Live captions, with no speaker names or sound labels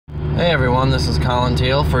Hey everyone, this is Colin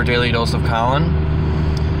Teal for Daily Dose of Colin.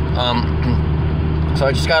 So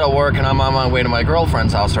I just got to work and I'm on my way to my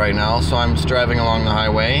girlfriend's house right now, so I'm just driving along the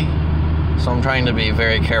highway. So I'm trying to be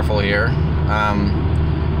very careful here.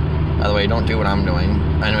 By the way, don't do what I'm doing.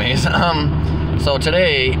 Anyways, so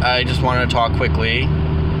today I just wanted to talk quickly.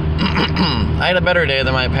 I had a better day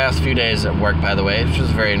than my past few days at work, by the way, which was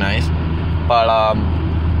very nice. But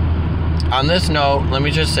on this note, let me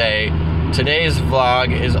just say, today's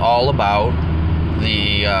vlog is all about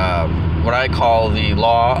the what I call the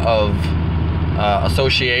law of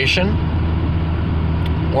association,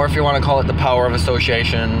 or if you want to call it the power of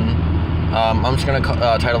association. I'm just going to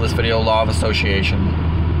title this video Law of Association.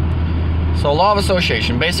 So law of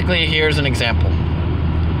association, basically here's an example.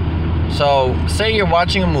 So say you're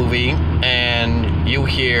watching a movie and you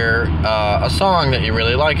hear a song that you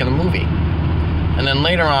really like in the movie. And then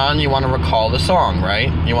later on, you want to recall the song,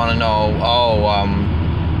 right? You want to know,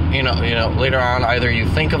 later on, either you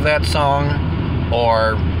think of that song,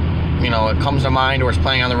 or, it comes to mind, or it's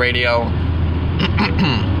playing on the radio.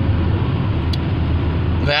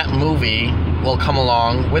 That movie will come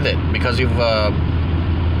along with it because the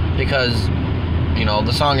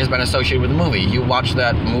song has been associated with the movie. You watched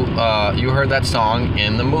that, you heard that song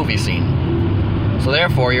in the movie scene. So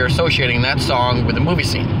therefore, you're associating that song with the movie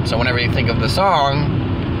scene. So whenever you think of the song,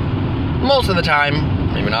 most of the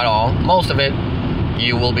time, maybe not all, most of it,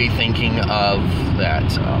 you will be thinking of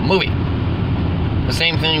that movie. The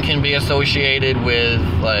same thing can be associated with,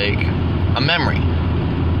 like, a memory.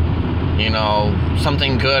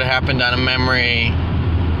 Something good happened on a memory,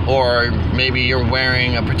 or maybe you're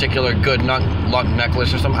wearing a particular good luck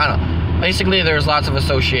necklace or something. I don't know. Basically, there's lots of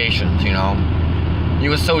associations, You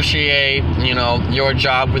associate, your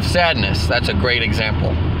job with sadness. That's a great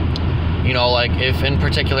example. Like if in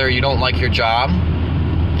particular you don't like your job,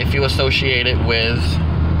 if you associate it with,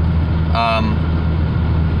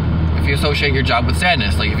 if you associate your job with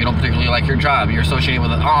sadness, like if you don't particularly like your job, you're associating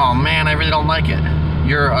with it, oh man, I really don't like it.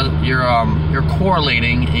 You're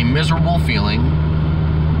correlating a miserable feeling.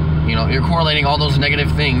 You're correlating all those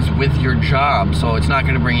negative things with your job, so it's not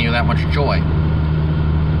going to bring you that much joy.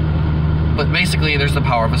 But basically, there's the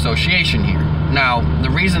power of association here. Now, the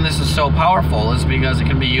reason this is so powerful is because it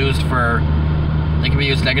can be used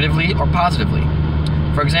negatively or positively.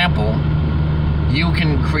 For example, you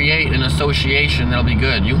can create an association that'll be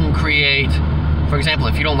good. You can create, for example,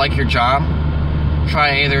 if you don't like your job,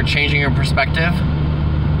 try either changing your perspective,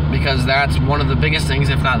 because that's one of the biggest things,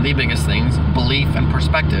 if not the biggest things, belief and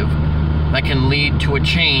perspective, that can lead to a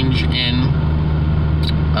change in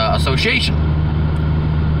association.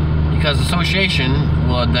 Because association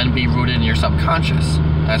will then be rooted in your subconscious.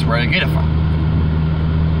 That's where I get it from.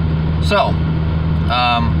 So,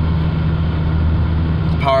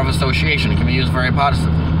 the power of association, it can be used very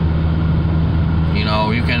positively.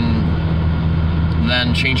 You can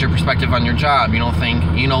then change your perspective on your job. You don't think,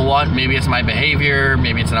 you know what, maybe it's my behavior,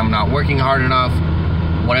 maybe it's that I'm not working hard enough,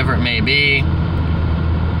 whatever it may be.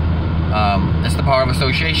 It's the power of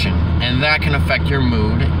association, and that can affect your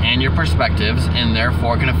mood and your perspectives, and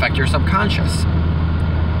therefore can affect your subconscious.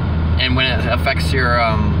 And when it affects your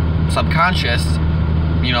subconscious,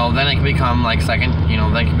 then it can become then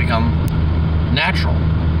it can become natural.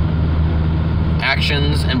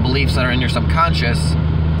 Actions and beliefs that are in your subconscious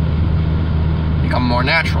become more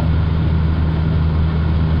natural.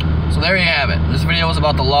 So there you have it. This video is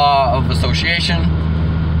about the law of association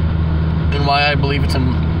and why I believe it's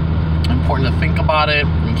important to think about it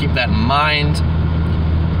and keep that in mind.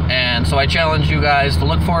 And so I challenge you guys to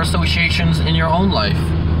look for associations in your own life.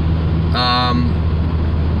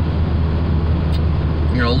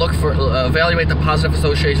 Evaluate the positive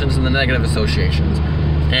associations and the negative associations,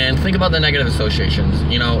 and think about the negative associations.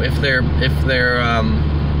 And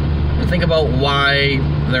think about why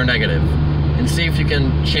they're negative, and see if you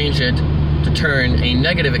can change it to turn a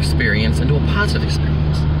negative experience into a positive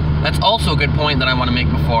experience. That's also a good point that I want to make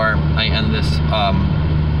before I end this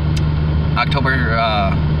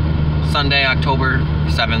Sunday, October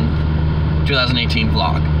 7th, 2018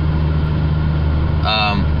 vlog.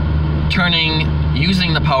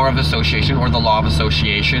 Using the power of association, or the law of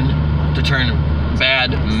association, to turn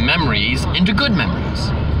bad memories into good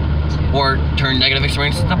memories, or turn negative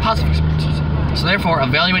experiences into positive experiences. So therefore,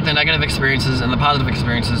 evaluate the negative experiences and the positive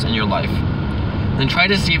experiences in your life. Then try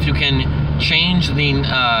to see if you can change the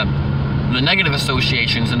negative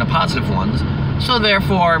associations into positive ones, so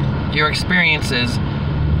therefore your experiences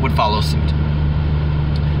would follow suit.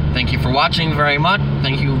 Thank you for watching very much.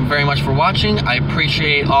 Thank you very much for watching. I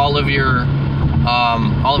appreciate all of you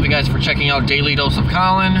guys for checking out Daily Dose of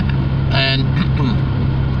Colin, and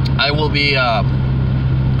I will be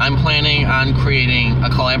I'm planning on creating a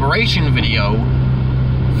collaboration video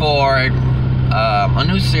for a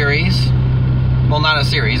new series. Well, not a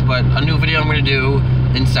series, but a new video I'm going to do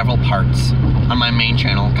in several parts on my main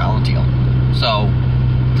channel, Colin Teal. So,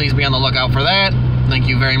 please be on the lookout for that. Thank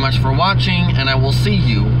you very much for watching, and I will see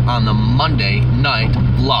you on the Monday night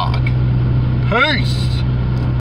vlog. Peace!